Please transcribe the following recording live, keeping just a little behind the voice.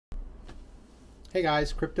Hey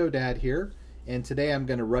guys, Crypto Dad here, and today I'm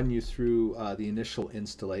going to run you through the initial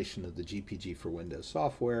installation of the GPG for Windows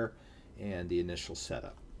software and the initial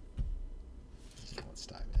setup. Let's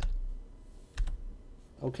dive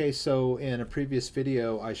in. Okay, so in a previous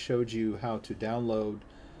video I showed you how to download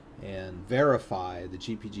and verify the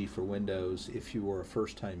GPG for Windows if you were a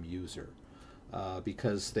first-time user.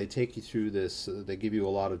 Because they take you through this, they give you a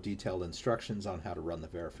lot of detailed instructions on how to run the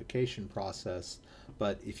verification process,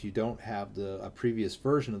 but if you don't have a previous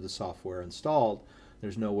version of the software installed,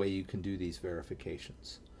 there's no way you can do these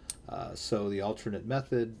verifications. So the alternate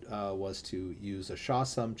method was to use a SHA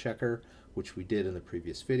checker, which we did in the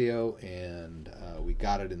previous video, and we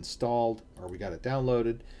got it installed, or we got it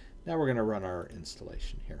downloaded. Now we're going to run our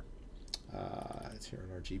installation here. It's here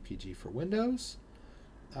in our GPG for Windows.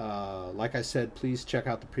 Like I said, please check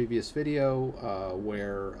out the previous video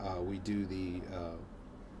where we do the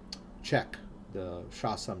check, the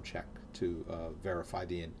SHA check to verify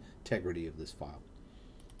the integrity of this file.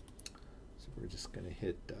 So we're just going to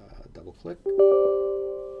hit double click.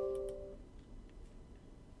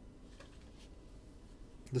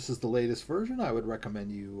 This is the latest version. I would recommend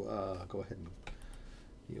you go ahead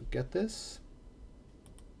and get this.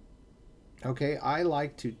 Okay, I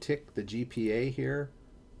like to tick the GPA here.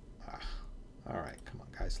 All right, come on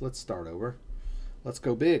guys, let's start over. Let's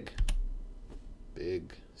go big.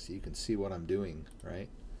 Big, so you can see what I'm doing, right?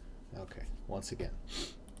 Okay, once again,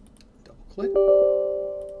 double click.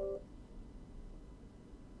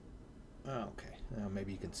 Okay, now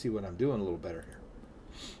maybe you can see what I'm doing a little better here.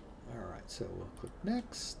 All right, so we'll click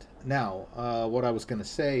next. Now, what I was going to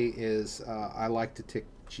say is I like to tick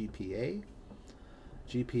GPA.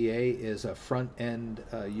 GPA is a front-end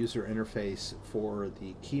user interface for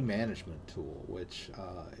the key management tool, which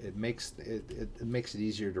it makes it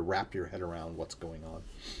easier to wrap your head around what's going on.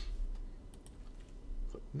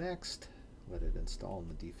 Click next. Let it install in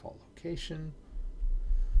the default location.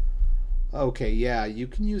 Okay, yeah, you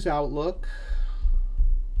can use Outlook.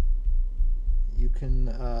 You can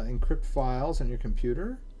encrypt files on your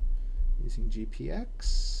computer using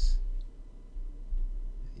GPX.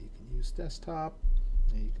 You can use desktop.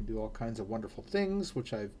 You can do all kinds of wonderful things,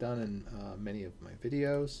 which I've done in many of my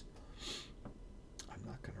videos. I'm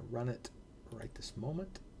not going to run it right this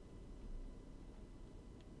moment.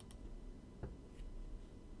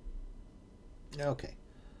 Okay.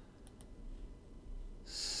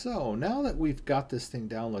 So now that we've got this thing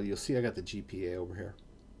downloaded, you'll see I got the GPA over here.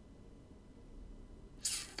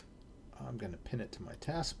 I'm going to pin it to my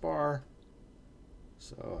taskbar.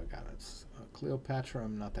 So I got a Cleopatra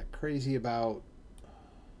I'm not that crazy about.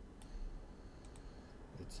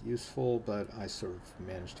 It's useful, but I sort of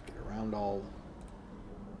managed to get around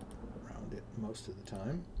it most of the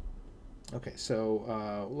time. Okay,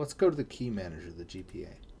 so let's go to the key manager, the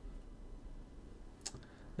GPA.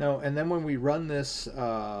 Now, and then when we run this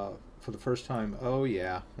for the first time, oh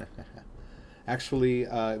yeah, actually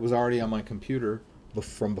it was already on my computer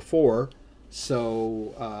from before,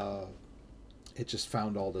 so it just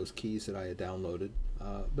found all those keys that I had downloaded,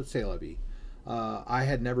 but c'est la vie. I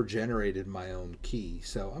had never generated my own key,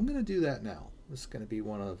 so I'm going to do that now. This is going to be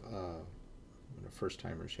one of the first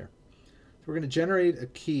timers here. So we're going to generate a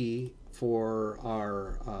key for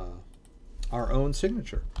our own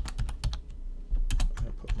signature. I'm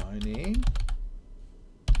going to put my name.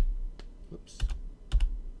 Whoops.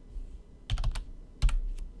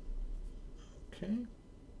 Okay.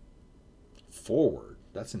 Forward.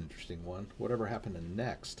 That's an interesting one. Whatever happened to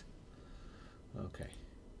next? Okay.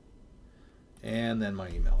 And then my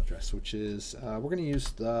email address, which is, we're going to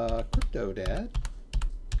use the CryptoDad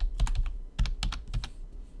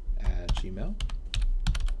at Gmail.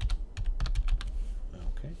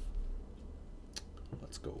 Okay.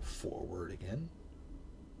 Let's go forward again.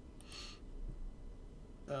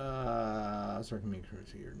 So recommend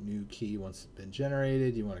creating your new key once it's been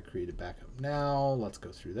generated. You want to create a backup now. Let's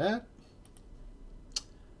go through that.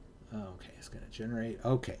 Okay, it's going to generate.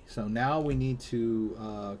 Okay, so now we need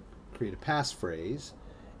to create a passphrase,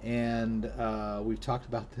 and we've talked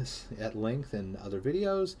about this at length in other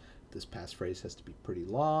videos. This passphrase has to be pretty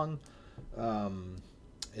long.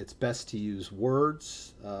 It's best to use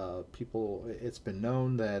words. It's been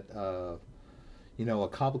known that you know, a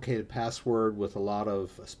complicated password with a lot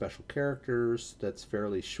of special characters that's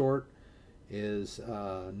fairly short is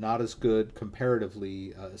not as good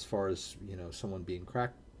comparatively as far as, you know, someone being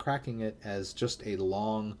cracking it as just a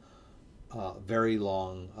long, very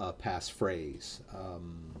long passphrase,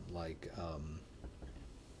 like I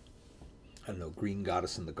don't know, Green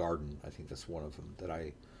Goddess in the Garden. I think that's one of them that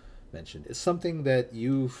I mentioned. It's something that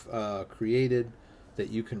you've created that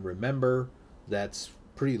you can remember, that's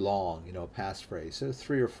pretty long, you know, passphrase. So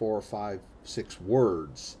 3 or 4 or 5, 6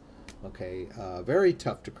 words. Okay, very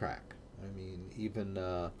tough to crack. I mean, even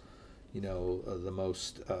you know, the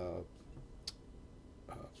most.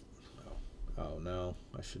 Oh no,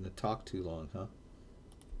 I shouldn't have talked too long, huh?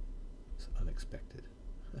 It's unexpected.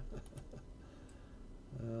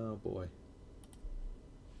 Oh boy.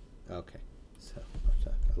 Okay, so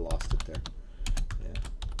I lost it there. Yeah,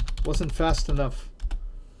 wasn't fast enough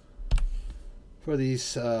for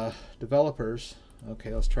these developers.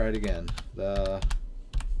 Okay, let's try it again. The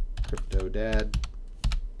cryptodad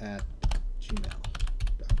at gmail.com.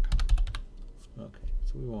 Okay,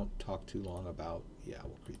 so we won't talk too long about, yeah,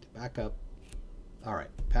 we'll create the backup. All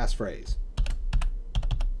right, passphrase.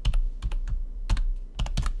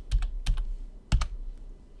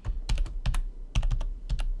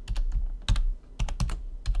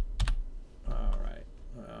 All right,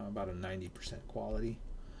 about a 90% quality.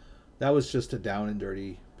 That was just a down and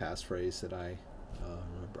dirty passphrase that I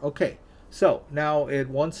remember. Okay, so now it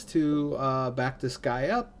wants to back this guy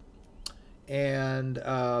up, and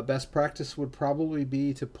best practice would probably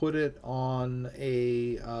be to put it on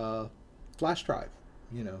a flash drive,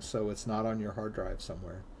 you know, so it's not on your hard drive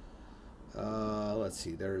somewhere. Let's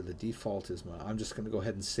see, there the default is I'm just going to go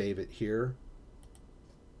ahead and save it here.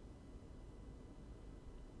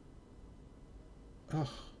 Oh.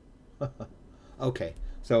 Okay,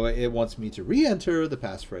 so it wants me to re-enter the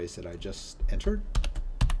passphrase that I just entered.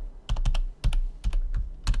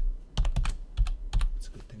 It's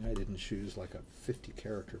a good thing I didn't choose like a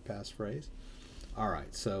 50-character passphrase. All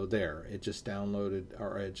right, so there, it just downloaded,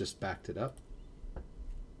 or it just backed it up.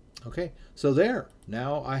 Okay, so there,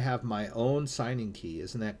 now I have my own signing key.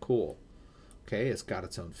 Isn't that cool? Okay, it's got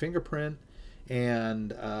its own fingerprint,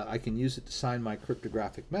 and I can use it to sign my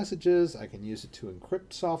cryptographic messages. I can use it to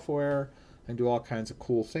encrypt software. I can do all kinds of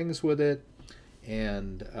cool things with it.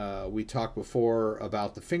 And we talked before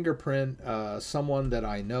about the fingerprint. Someone that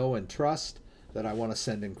I know and trust that I want to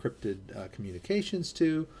send encrypted communications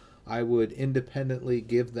to, I would independently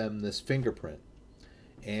give them this fingerprint.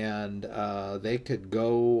 And they could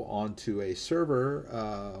go onto a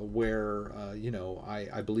server where, you know,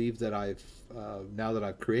 I believe that now that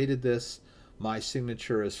I've created this, my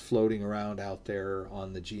signature is floating around out there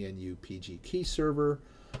on the GnuPG key server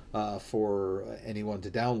for anyone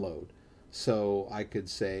to download. So I could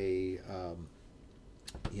say,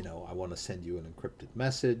 you know, I want to send you an encrypted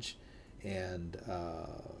message, and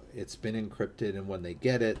it's been encrypted, and when they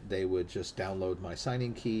get it, they would just download my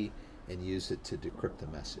signing key and use it to decrypt the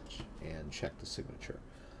message and check the signature.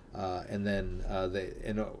 And then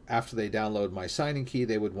after they download my signing key,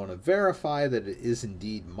 they would want to verify that it is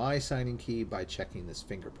indeed my signing key by checking this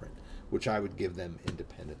fingerprint, which I would give them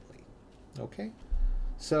independently. Okay,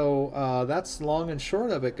 so that's long and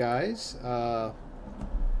short of it, guys. I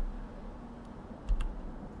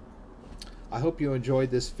hope you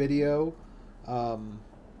enjoyed this video.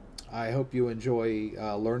 I hope you enjoy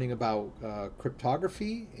learning about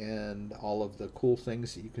cryptography and all of the cool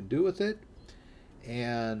things that you can do with it.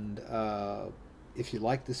 And if you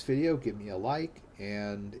like this video, give me a like.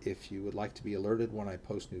 And if you would like to be alerted when I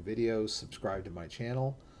post new videos, subscribe to my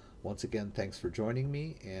channel. Once again, thanks for joining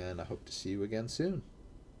me, and I hope to see you again soon.